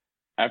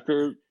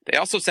after they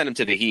also sent him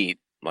to the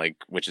Heat,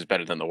 which is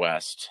better than the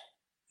West.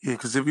 Yeah,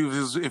 because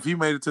if he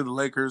made it to the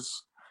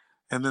Lakers,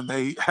 and then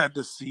they had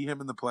to see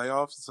him in the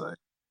playoffs, it's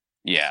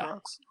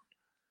sucks.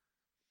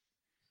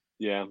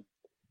 Yeah,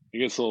 I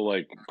guess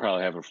he'll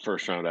probably have a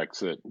first round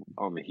exit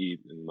on the Heat,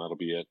 and that'll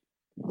be it.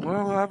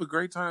 Well, he'll have a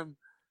great time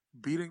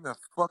beating the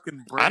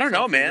fucking. I don't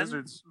know, man.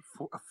 Wizards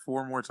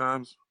four more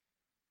times.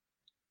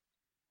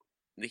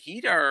 The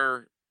Heat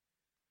are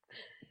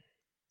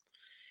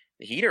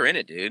in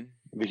it, dude.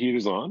 The Heat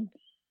is on.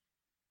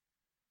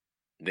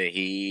 The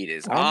Heat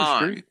is on the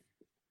street.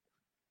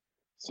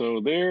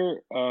 So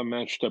they're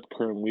matched up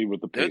currently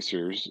with the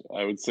Pacers.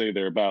 I would say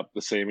they're about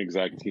the same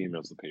exact team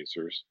as the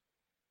Pacers.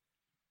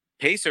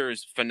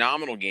 Pacers,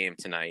 phenomenal game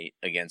tonight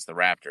against the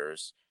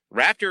Raptors.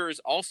 Raptors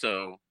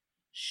also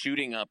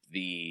shooting up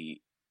the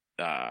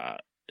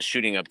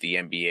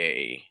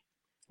NBA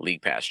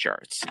League Pass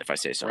charts, if I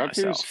say so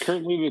myself. Raptors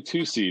currently the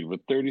 2 seed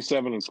with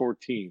 37 and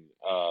 14.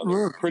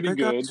 Look, pretty they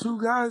good. Got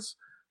 2 guys.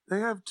 They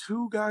have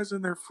 2 guys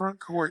in their front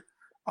court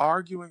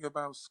arguing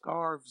about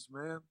scarves,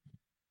 man.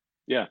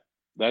 Yeah,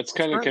 That's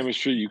kind of great.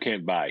 chemistry you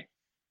can't buy.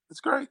 It's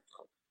great.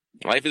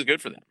 Life is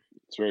good for them.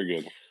 It's very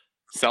good.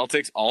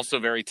 Celtics also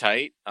very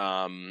tight.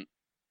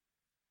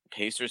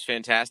 Pacers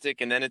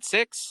fantastic, and then at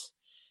 6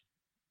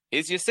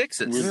 is your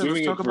Sixers. We're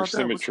doing it for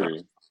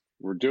symmetry.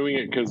 We're doing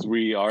it because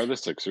we are the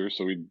Sixers,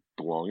 so we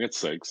belong at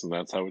 6, and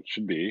that's how it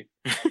should be.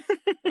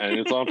 And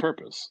it's on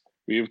purpose.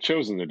 We have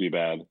chosen to be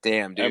bad.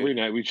 Damn, dude. Every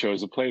night we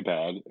chose to play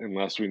bad,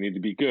 unless we need to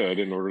be good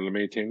in order to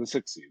maintain the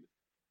 6th seed.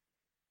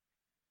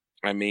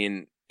 I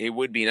mean, it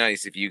would be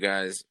nice if you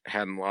guys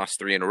hadn't lost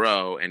 3 in a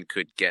row and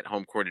could get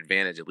home court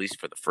advantage at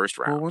least for the first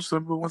round. Well,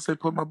 once they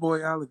put my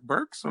boy Alec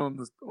Burks on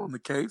the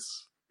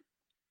case.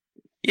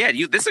 Yeah,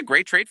 this is a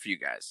great trade for you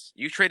guys.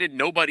 You traded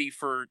nobody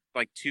for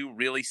like 2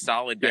 really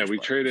solid bench we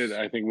players. traded,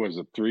 I think,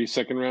 3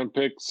 second-round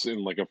picks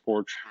in like a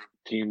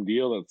 4-team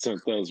deal that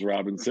sent us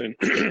Robinson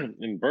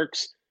and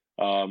Burks.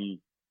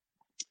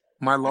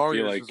 My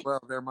lawyers as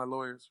well. They're my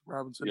lawyers,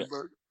 Robinson and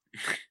Burks.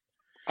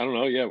 I don't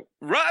know. Yeah,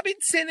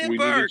 Robinson and we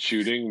Burks. Needed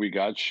shooting. We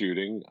got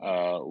shooting.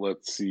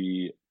 Let's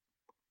see.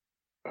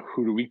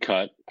 Who do we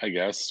cut? I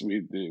guess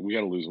we got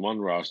to lose 1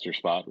 roster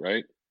spot,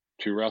 right?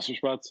 2 roster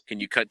spots.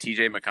 Can you cut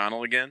TJ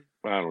McConnell again?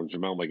 I don't know.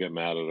 Jamel might get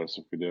mad at us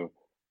if we do.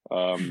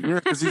 Yeah,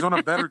 because he's on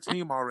a better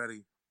team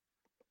already.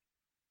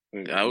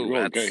 He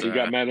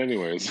got mad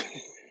anyways.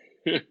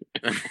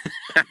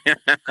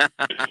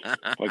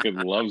 Fucking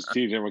loves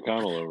TJ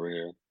McConnell over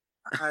here.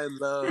 I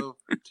love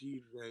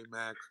TJ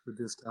Maxx for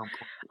discount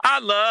point. I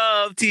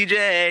love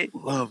TJ.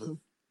 Love him.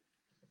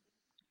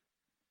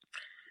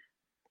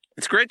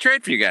 It's a great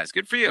trade for you guys.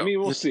 Good for you. I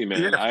mean, we'll see,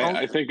 man. Yeah,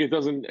 I think it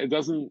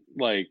doesn't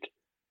like.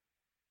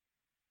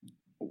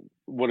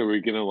 What are we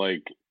gonna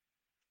like?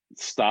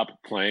 Stop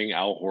playing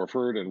Al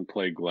Horford and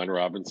play Glenn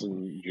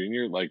Robinson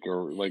Jr.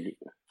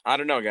 I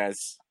don't know,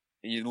 guys.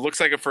 It looks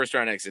like a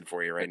first-round exit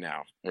for you right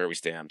now, where we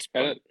stand.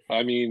 But...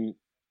 I mean,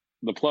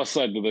 the plus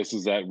side to this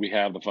is that we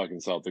have the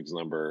fucking Celtics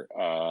number.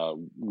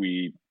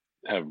 We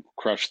have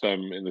crushed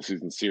them in the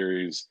season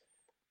series.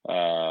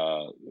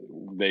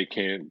 They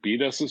can't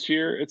beat us this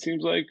year, it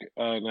seems like.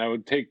 And I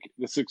would take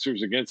the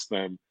Sixers against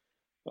them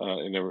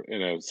in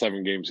a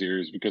 7-game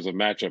series because of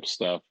matchup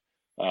stuff.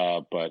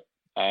 But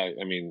I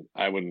mean,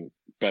 I wouldn't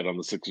bet on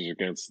the Sixers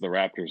against the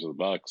Raptors or the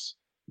Bucks.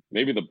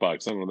 Maybe the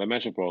Bucks. I don't know. That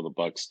matchup well the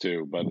Bucks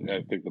too, but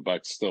I think the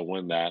Bucks still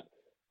win that.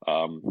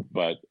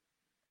 But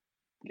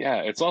yeah,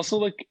 it's also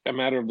like a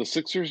matter of the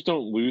Sixers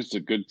don't lose to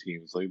good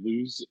teams; they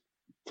lose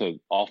to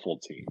awful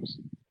teams.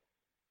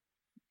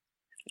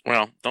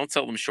 Well, don't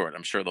sell them short.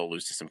 I'm sure they'll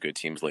lose to some good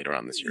teams later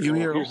on this year. You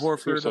hear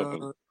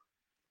Horford?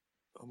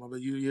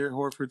 You hear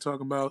Horford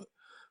talking about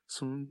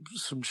some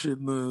shit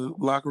in the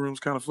locker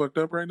room's kind of fucked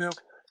up right now.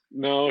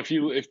 No,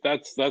 if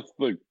that's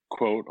the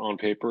quote on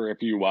paper.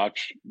 If you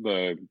watch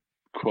the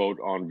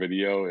quote on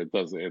video,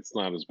 it's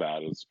not as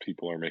bad as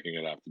people are making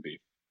it out to be.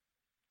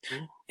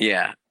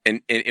 Yeah,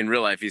 and in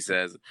real life, he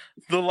says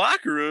the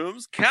locker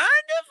room's kind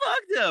of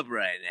fucked up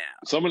right now.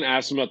 Someone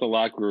asked him about the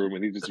locker room,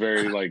 and he just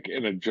very like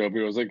in a joke. He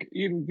was like,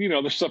 you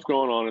know, there's stuff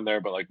going on in there,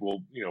 but like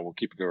we'll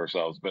keep it to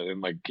ourselves. But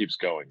and like keeps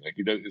going. Like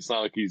he does. It's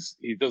not like he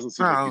doesn't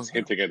seem like he's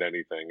hinting at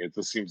anything. It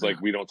just seems like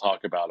we don't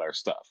talk about our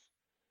stuff.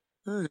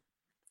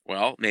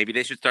 Well, maybe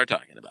they should start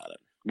talking about it.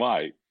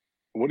 Why?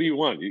 What do you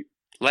want?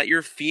 Let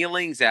your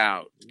feelings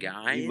out,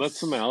 guys. He lets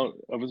them out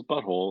of his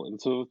butthole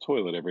into the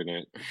toilet every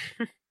night.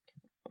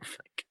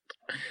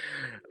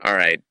 All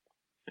right.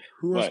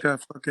 Who else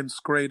got fucking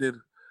scrated?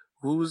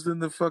 Who was in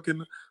the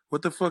fucking...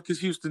 What the fuck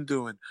is Houston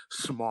doing?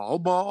 Small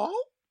ball?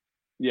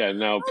 Yeah,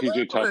 now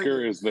PJ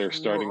Tucker is their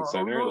starting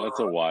center. That's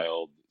a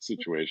wild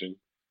situation.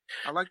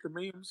 I like the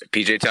memes.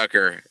 PJ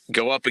Tucker,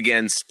 go up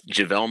against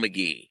JaVale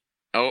McGee.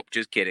 Oh,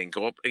 just kidding.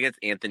 Go up against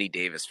Anthony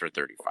Davis for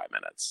 35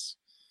 minutes.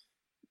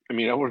 I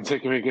mean, I wouldn't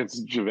take him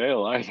against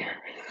JaVale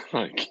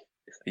either.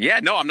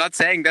 Yeah, no, I'm not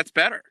saying that's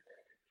better.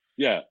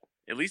 Yeah.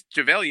 At least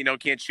JaVale,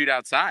 can't shoot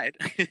outside.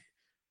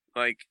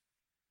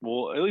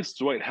 Well, at least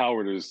Dwight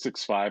Howard is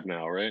 6'5"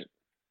 now, right?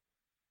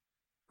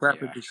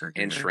 Rapidly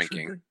shrinking. And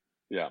shrinking.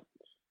 Yeah.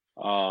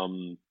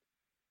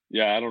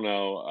 Yeah, I don't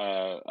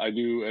know. I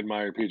do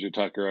admire PJ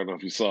Tucker. I don't know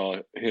if you saw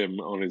him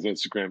on his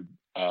Instagram,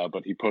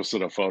 but he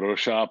posted a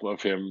Photoshop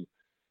of him,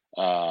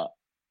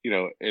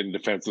 in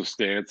defensive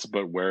stance,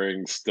 but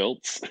wearing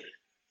stilts.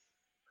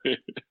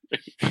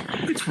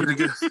 It's pretty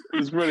good.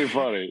 It's pretty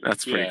funny.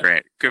 That's pretty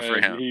great. Good for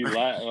him.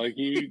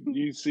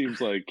 He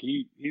seems like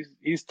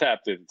he's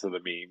tapped into the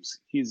memes.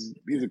 He's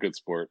a good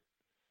sport.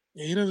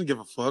 Yeah, he doesn't give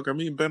a fuck. I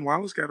mean, Ben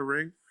Wallace got a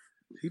ring.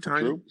 He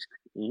tiny. True.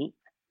 Mm-hmm.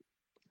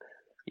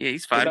 Yeah,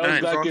 he's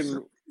 5'9". Back in,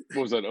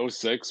 what was that,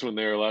 2006 when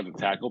they were allowed to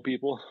tackle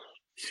people?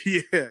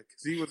 Yeah,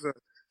 because he was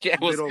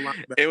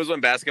it was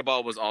when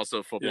basketball was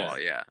also football.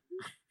 Yeah.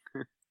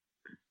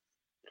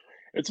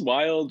 It's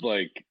wild.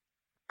 Like,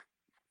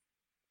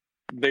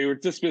 they were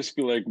just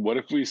basically like, what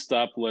if we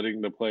stopped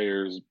letting the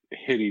players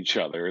hit each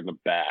other in the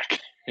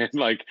back? And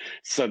like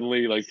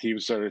suddenly like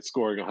teams started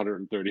scoring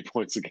 130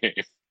 points a game.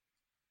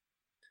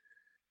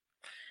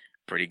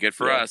 Pretty good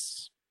for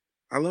us.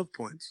 I love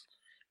points.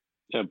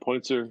 Yeah,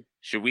 points are...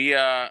 Should we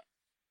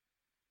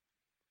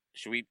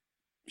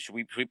Should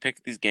we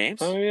pick these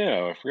games? Oh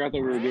yeah, I forgot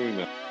that we were doing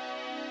that.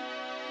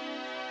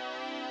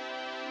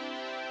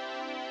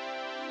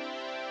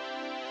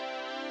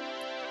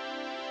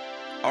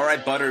 All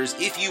right, Butters,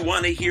 if you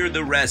want to hear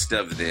the rest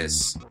of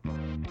this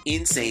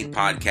insane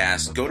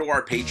podcast, go to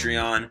our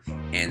Patreon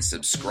and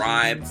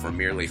subscribe for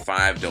merely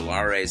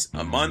 $5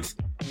 a month.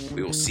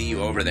 We will see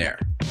you over there.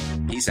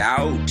 Peace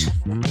out.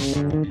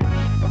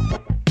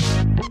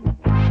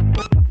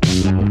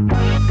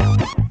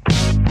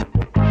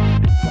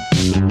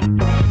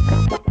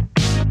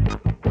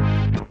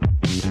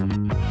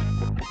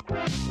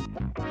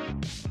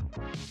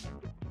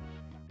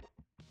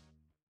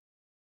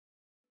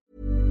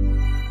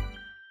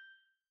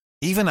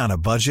 Even on a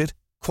budget,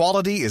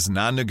 quality is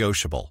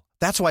non-negotiable.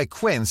 That's why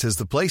Quince is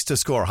the place to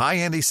score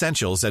high-end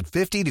essentials at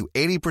 50 to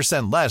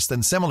 80% less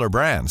than similar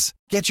brands.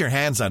 Get your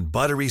hands on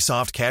buttery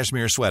soft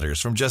cashmere sweaters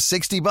from just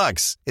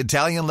 $60,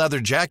 Italian leather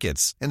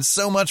jackets, and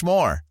so much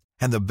more.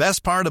 And the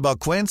best part about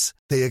Quince,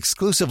 they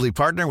exclusively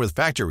partner with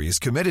factories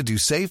committed to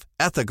safe,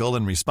 ethical,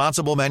 and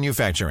responsible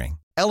manufacturing.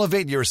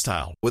 Elevate your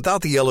style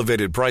without the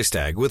elevated price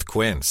tag with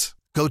Quince.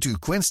 Go to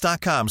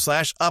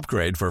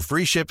quince.com/upgrade for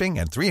free shipping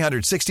and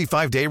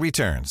 365-day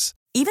returns.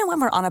 Even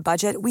when we're on a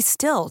budget, we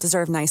still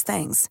deserve nice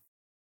things.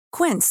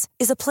 Quince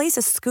is a place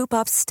to scoop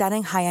up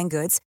stunning high-end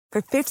goods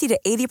for 50 to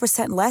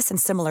 80% less than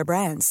similar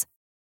brands.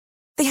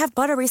 They have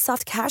buttery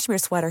soft cashmere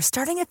sweaters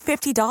starting at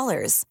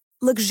 $50,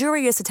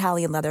 luxurious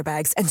Italian leather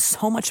bags, and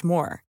so much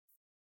more.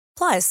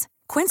 Plus,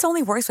 Quince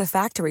only works with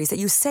factories that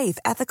use safe,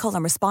 ethical,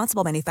 and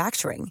responsible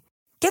manufacturing.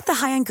 Get the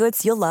high-end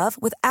goods you'll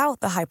love without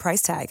the high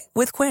price tag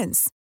with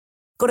Quince.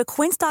 Go to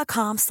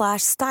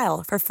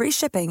quince.com/style for free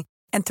shipping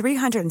and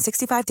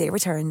 365-day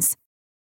returns.